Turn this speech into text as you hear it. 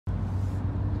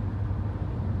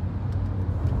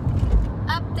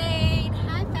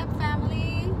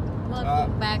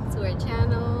Welcome back to our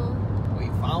channel. We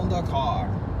found a car.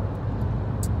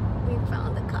 We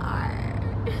found a car.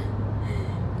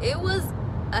 It was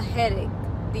a headache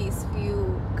these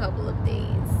couple of days.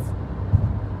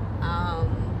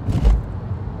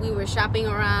 We were shopping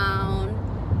around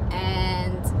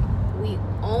and we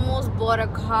almost bought a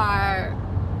car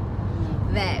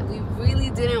that we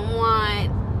really didn't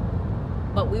want,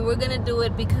 but we were gonna do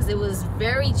it because it was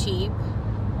very cheap.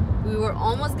 We were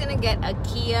almost gonna get a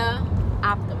Kia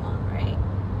Optima, right?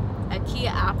 A Kia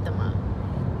Optima.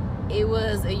 It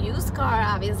was a used car,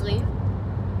 obviously,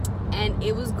 and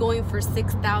it was going for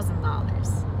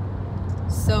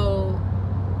 $6,000. So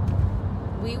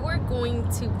we were going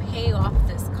to pay off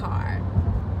this car.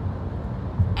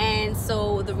 And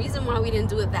so the reason why we didn't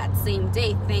do it that same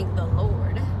day, thank the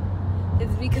Lord,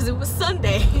 is because it was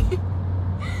Sunday.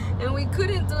 And we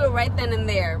couldn't do it right then and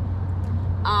there.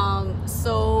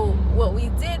 So what we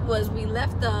did was we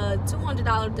left a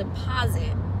 $200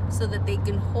 deposit so that they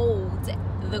can hold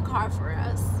the car for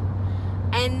us.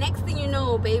 And next thing you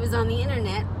know, babe is on the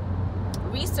internet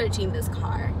researching this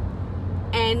car,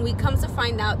 and we come to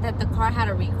find out that the car had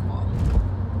a recall.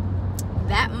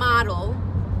 That model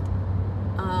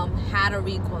had a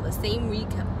recall, the same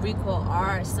recall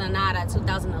our Sonata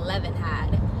 2011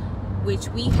 had, which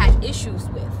we had issues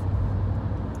with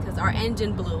because our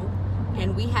engine blew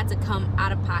and we had to come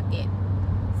out of pocket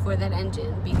for that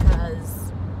engine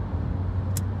because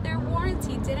their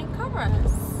warranty didn't cover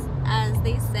us as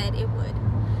they said it would.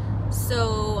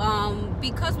 So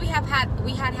because we had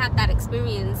that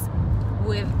experience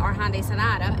with our Hyundai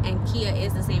Sonata, and Kia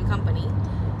is the same company,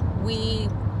 we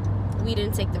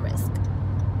didn't take the risk.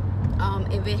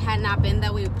 If it had not been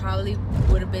that, we probably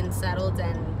would have been settled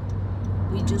and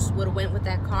we just would have went with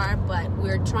that car. But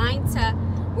we're going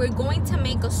to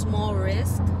make a small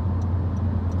risk,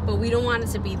 but we don't want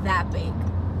it to be that big.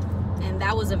 And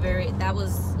that was a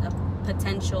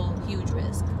potential huge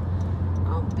risk.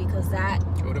 Because that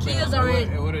it would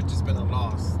have just been a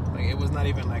loss. Like, it was not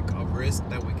even like a risk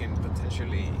that we can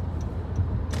potentially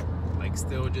like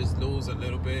still just lose a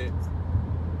little bit.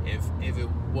 If it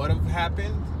would have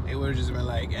happened, it would have just been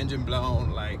like engine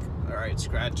blown, like, all right,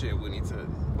 scratch it, we need to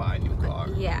buy a new car.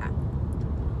 Yeah.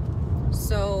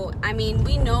 So I mean,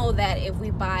 we know that if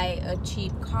we buy a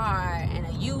cheap car and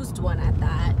a used one at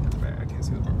that, I can't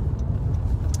see the car.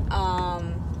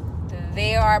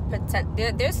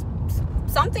 there's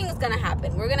something is gonna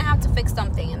happen. We're gonna have to fix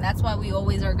something, and that's why we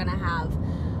always are gonna have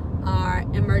our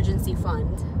emergency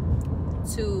fund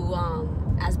to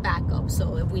as backup.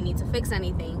 So if we need to fix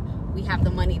anything, we have the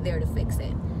money there to fix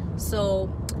it. So,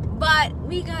 but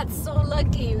we got so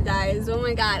lucky, you guys. Oh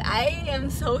my God, I am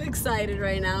so excited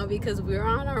right now because we're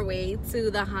on our way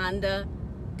to the Honda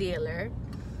dealer,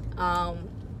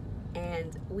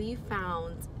 and we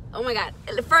found. Oh my God!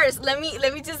 First, let me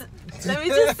just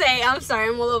say, I'm sorry,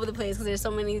 I'm all over the place because there's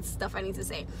so many stuff I need to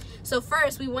say. So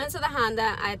first, we went to the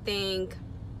Honda, I think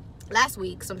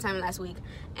sometime last week,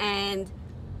 and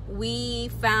we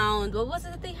found, what was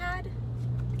it that they had?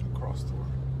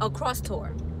 A Cross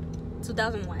Tour,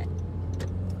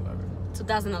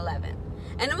 2011,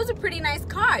 and it was a pretty nice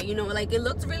car. You know, like, it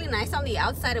looked really nice on the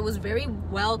outside. It was very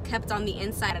well kept on the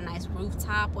inside. A nice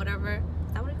rooftop, whatever.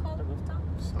 Is that what you call it, rooftop?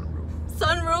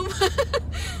 Sunroof.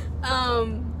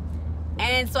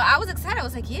 And so I was excited. I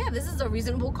was like, yeah, this is a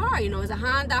reasonable car. You know, it's a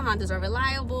Honda. Hondas are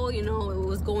reliable. You know, it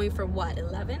was going for what,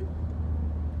 11?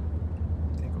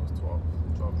 I think it was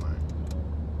 12.9.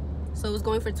 So it was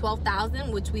going for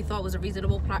 $12,000, which we thought was a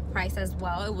reasonable price as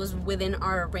well. It was within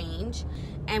our range,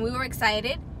 and we were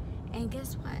excited. And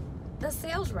guess what? The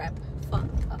sales rep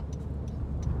fucked up.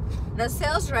 The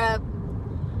sales rep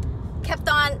kept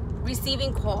on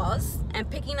receiving calls and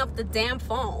picking up the damn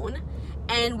phone,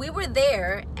 and we were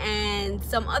there, and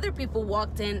some other people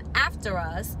walked in after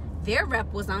us. Their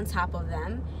rep was on top of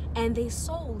them, and they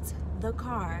sold the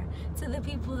car to the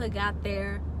people that got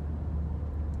there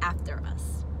after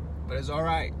us. But it's all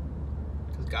right,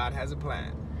 because God has a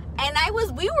plan. And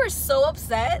we were so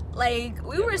upset. Like,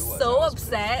 we were so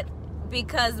upset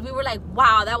because we were like,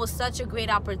 wow, that was such a great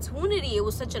opportunity. It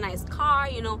was such a nice car,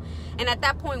 you know. And at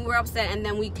that point, we were upset. And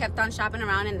then we kept on shopping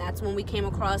around, and that's when we came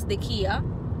across the Kia.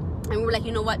 And we were like,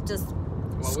 you know what, just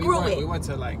screw it. We went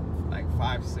to like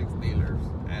 5-6 dealers,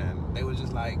 and they was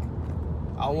just like,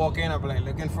 I'll walk in, I'll be like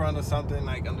looking for under something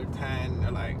like under 10,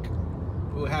 or like,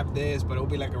 we'll have this, but it'll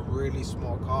be like a really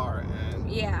small car. And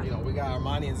yeah, you know, we got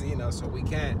Armani and Zena, so we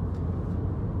can't.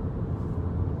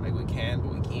 Like, we can,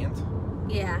 but we can't.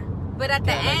 Yeah, but at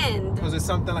the end, because it's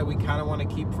something like we kind of want to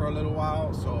keep for a little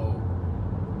while, so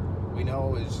we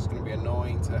know it's just gonna be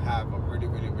annoying to have a really,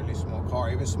 really, really small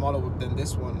car, even smaller than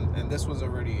this one, and this was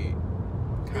already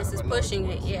kind This of is annoying pushing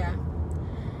to it, us. yeah.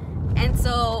 And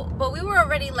so, but we were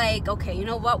already like, okay, you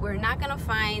know what? We're not gonna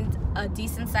find a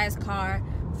decent sized car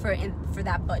for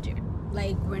that budget.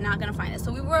 Like, we're not gonna find it.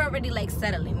 So we were already like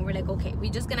settling. We were like, okay,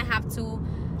 we're just gonna have to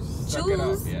Suck it up,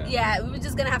 choose. yeah. We were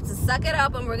just gonna have to suck it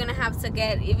up, and we're gonna have to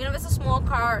get, even if it's a small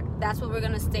car, that's what we're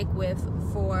gonna stick with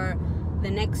for the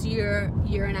next year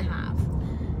and a half.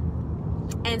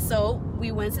 And so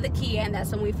we went to the Kia, and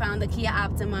that's when we found the Kia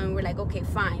Optima, and we're like, okay,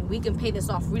 fine, we can pay this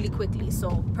off really quickly,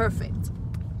 so perfect.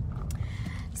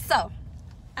 So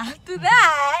after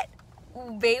that,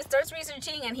 Babe starts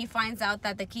researching, and he finds out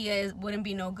that the Kia wouldn't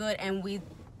be no good, and we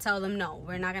tell them, no,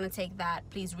 we're not gonna take that.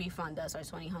 Please refund us our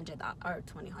 $200, our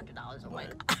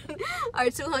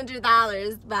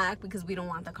 $200 back, because we don't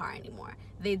want the car anymore.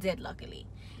 They did, luckily.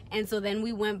 And so then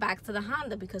we went back to the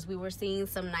Honda because we were seeing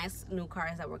some nice new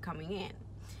cars that were coming in.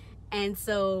 And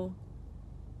so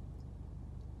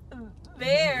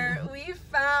there we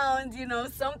found, you know,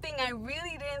 something I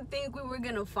really didn't think we were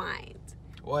gonna find.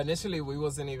 Well, initially we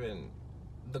wasn't even.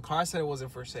 The car said it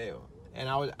wasn't for sale, and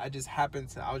I just happened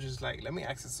to. I was just like, let me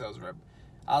ask the sales rep.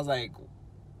 I was like,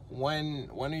 when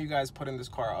are you guys putting this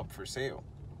car up for sale?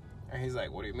 And he's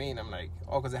like, what do you mean? I'm like,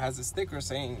 oh, because it has a sticker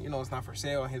saying, you know, it's not for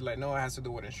sale. And he's like, no, it has to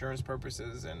do with insurance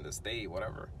purposes and the state,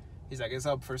 whatever. He's like, it's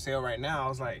up for sale right now. I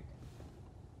was like,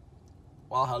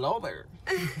 well, hello there.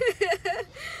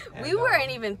 We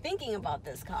weren't even thinking about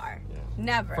this car. Yeah.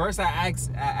 Never. First, I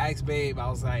asked Babe, I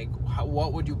was like,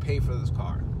 what would you pay for this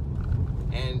car?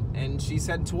 And she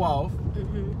said 12.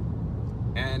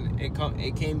 Mm-hmm. And it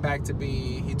came back to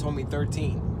be, he told me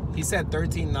 13. He said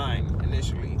 13.9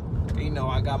 initially. You know,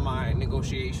 I got my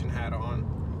negotiation hat on,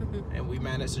 Mm-hmm. and we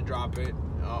managed to drop it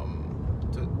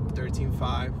to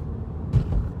 13.5.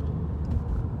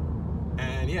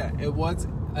 And yeah, it was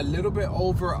a little bit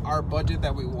over our budget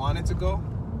that we wanted to go,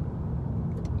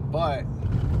 but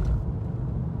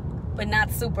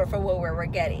not super for what we're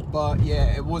getting. But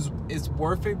yeah, it's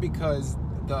worth it because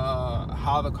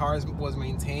how the car was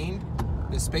maintained,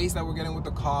 the space that we're getting with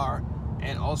the car,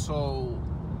 and also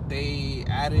they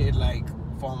added like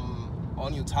from all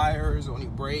new tires, all new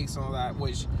brakes, all that,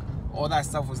 which all that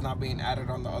stuff was not being added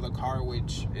on the other car,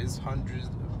 which is a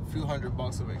few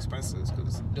 $100 of expenses,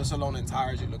 because just alone in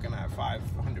tires you're looking at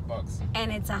 $500.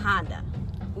 And it's a Honda,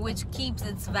 which keeps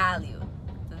its value.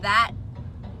 That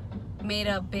made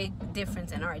a big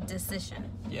difference in our decision.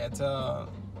 Yeah, it's the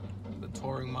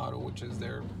touring model, which is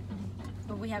their.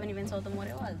 But we haven't even told them what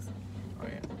it was. Oh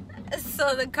yeah.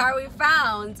 So the car we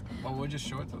found Well, we'll just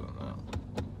show it to them now,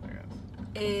 I guess.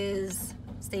 is,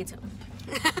 stay tuned.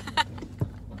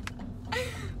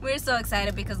 We're so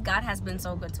excited because God has been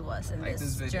so good to us in Like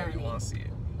this video, journey. you want to see it.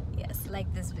 Yes,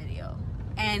 like this video.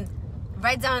 And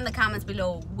write down in the comments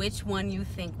below which one you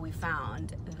think we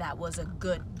found that was a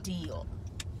good deal.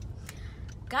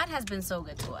 God has been so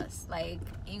good to us. Like,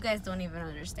 you guys don't even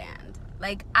understand.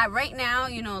 Like, right now,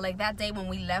 you know, like that day when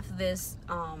we left this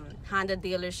Honda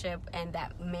dealership and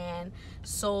that man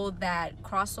sold that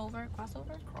Cross Tour,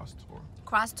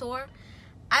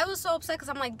 I was so upset because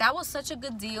I'm like, that was such a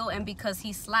good deal, and because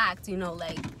he slacked, you know,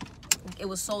 like it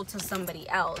was sold to somebody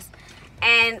else.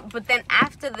 But then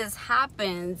after this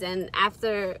happens, and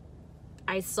after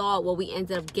I saw what we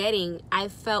ended up getting, I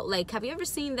felt like, have you ever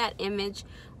seen that image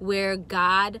where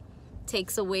God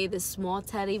takes away this small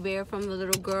teddy bear from the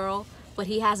little girl, but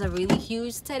he has a really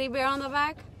huge teddy bear on the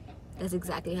back? That's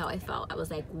exactly how I felt. I was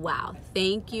like, wow,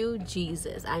 thank you,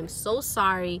 Jesus. I'm so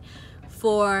sorry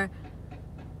for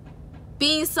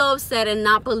being so upset and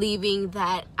not believing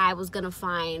that I was gonna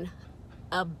find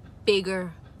a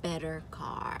bigger, better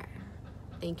car.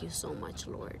 Thank you so much,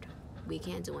 Lord. We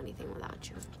can't do anything without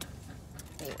you.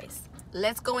 Anyways,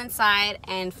 let's go inside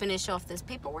and finish off this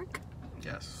paperwork.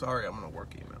 Yes, sorry, I'm gonna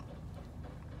work email.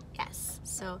 Yes.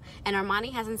 So, and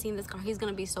Armani hasn't seen this car. He's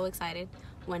gonna be so excited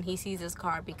when he sees this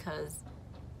car because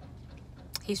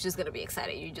he's just gonna be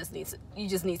excited. You just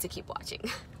need to keep watching.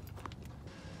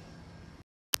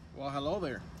 Well, hello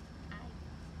there. Hi.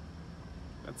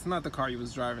 That's not the car you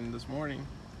was driving this morning.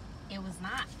 It was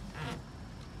not.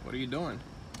 What are you doing?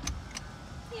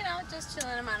 You know, just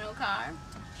chilling in my new car.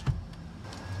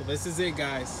 So this is it,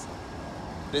 guys.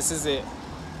 This is it.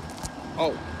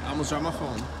 Oh, I almost dropped my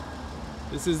phone.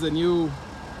 This is the new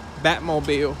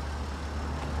Batmobile.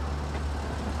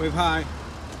 Wave hi.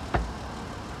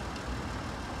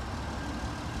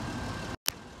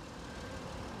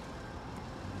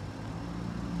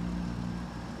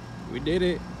 We did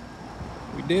it.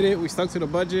 We did it. We stuck to the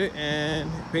budget and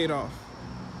it paid off.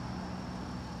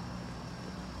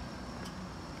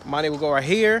 Monty will go right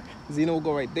here. Zena will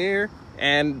go right there.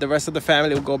 And the rest of the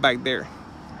family will go back there.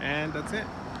 And that's it.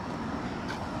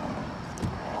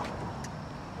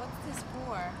 What's this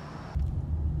for?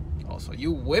 Oh, so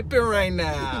you whipping right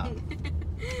now.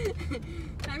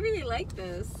 I really like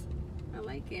this. I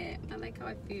like it. I like how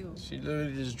I feel. She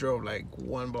literally just drove like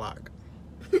 1 block.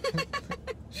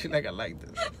 She like, I like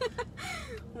this.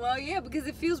 Well, yeah, because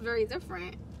it feels very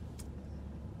different.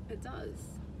 It does.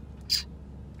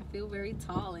 I feel very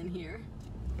tall in here.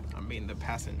 I'm being the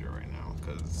passenger right now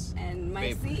because And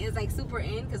my seat is like super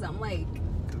in because I'm like...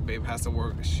 Because babe has to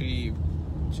work. She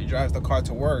drives the car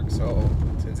to work, so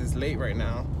since it's late right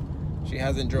now, she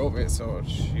hasn't drove it, so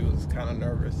she was kind of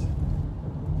nervous.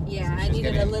 Yeah, so I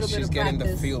needed a little bit of practice. She's getting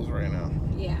the feels right now.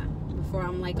 Yeah, before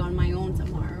I'm like on my own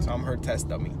tomorrow. So I'm her test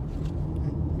dummy.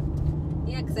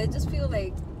 Yeah, because I just feel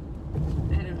like,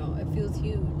 I don't know, it feels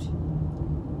huge.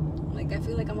 Like, I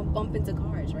feel like I'm a bump into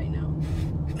cars right now.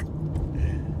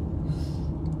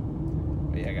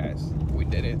 But yeah, guys, we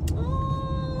did it.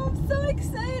 Oh, I'm so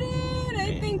excited.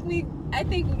 I think we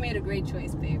made a great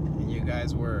choice, babe. And you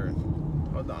guys were,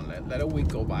 hold on, let a week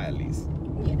go by at least.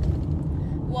 Yeah.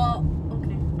 Well,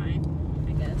 okay, fine,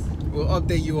 I guess. We'll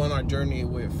update you on our journey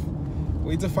with,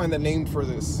 we need to find a name for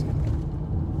this.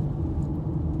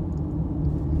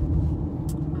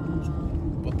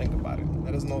 We'll think about it.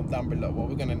 Let us know down below what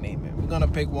we're gonna name it. We're gonna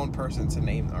pick one person to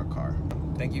name our car.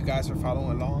 Thank you guys for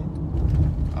following along.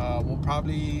 We'll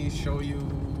probably show you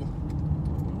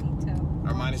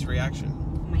Armani's reaction.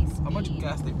 My speed. How much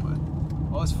gas they put?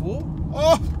 Oh, it's full?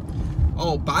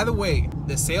 Oh, by the way,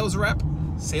 the sales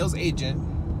agent,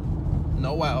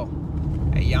 Noel,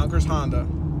 at Yonkers Honda,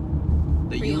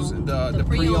 the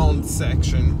pre-owned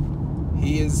section,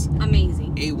 he is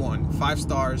amazing. A1, 5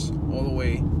 stars all the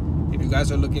way. If you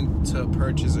guys are looking to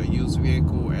purchase a used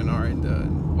vehicle and are in the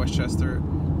Westchester,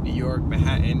 New York,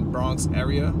 Manhattan, Bronx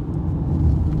area,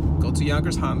 go to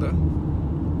Yonkers Honda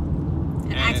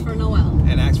and ask for Noel.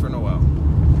 And ask for Noel.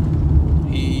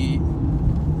 He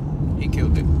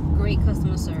killed it. Great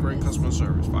customer service. Great customer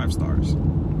service, 5 stars.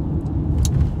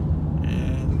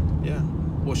 And yeah,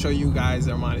 we'll show you guys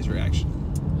Armani's reaction.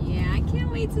 Yeah, I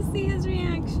can't wait to see his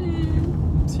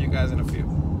reaction. See you guys in a few.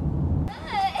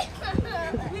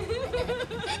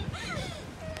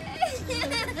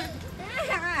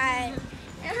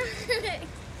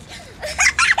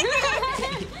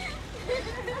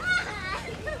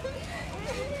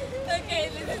 Okay,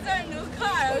 this is our new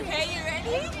car, okay? You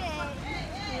ready?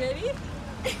 You ready?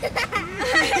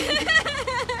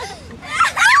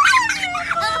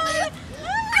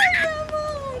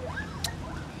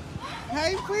 Hi,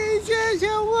 princess,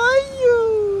 how are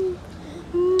you?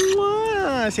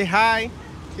 Mwah. Say hi.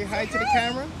 Say hi to the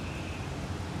camera.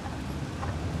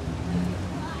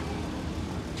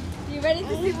 You ready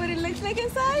to see what it looks like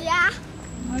inside? Yeah.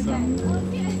 Okay.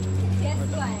 Yes,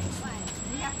 fine.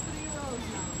 We have 3 rows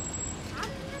now.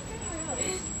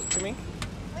 To me?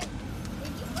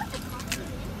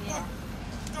 Yeah.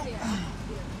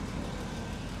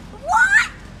 What?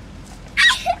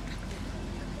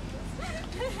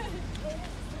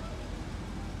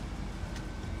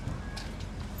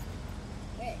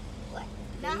 Wait, what?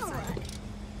 Now what?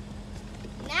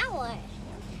 Now what?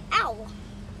 Ow.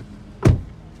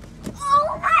 Oh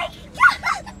my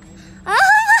god! Oh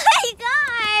my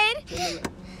god!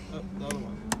 The other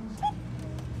one.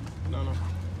 No.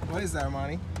 What is that,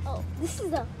 Armani? Oh, this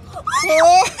is a...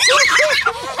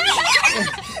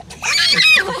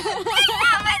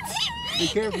 Be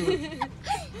careful.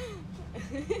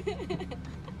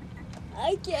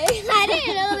 Okay, I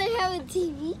didn't know they have a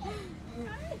TV.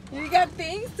 You got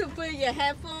things to put your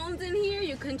headphones in here.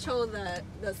 You control the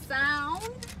sound.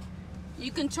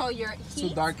 You control your heat. It's too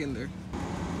dark in there.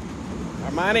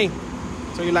 Armani,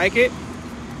 so you like it?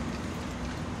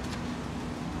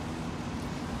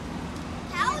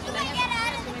 How do I get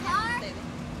out of the car?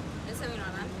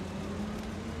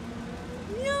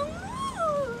 No.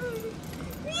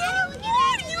 Yeah, look at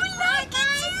that. You like it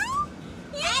too?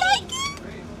 You like it?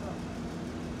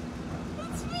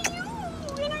 It's for you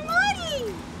and Armani.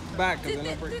 Back. Did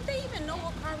they even know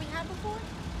what car we had before?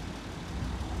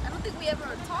 I don't think we ever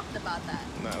talked about that.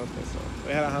 No, I don't think so.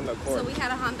 We had a Honda Accord. So we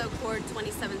had a Honda Accord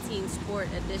 2017 Sport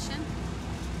Edition.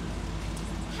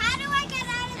 How do I get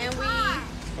out of the And we... car?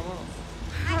 Come on.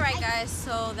 Alright guys,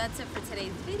 so that's it for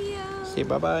today's video. Say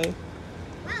bye-bye.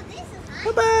 Wow, this is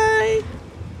hot. Bye-bye.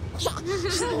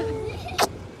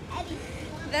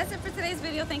 That's it for today's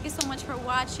video. Thank you so much for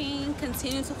watching.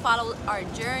 Continue to follow our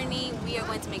journey. We are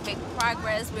going to make big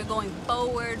progress. We're going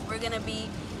forward. We're going to be...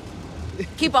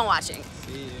 Keep on watching.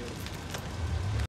 See you.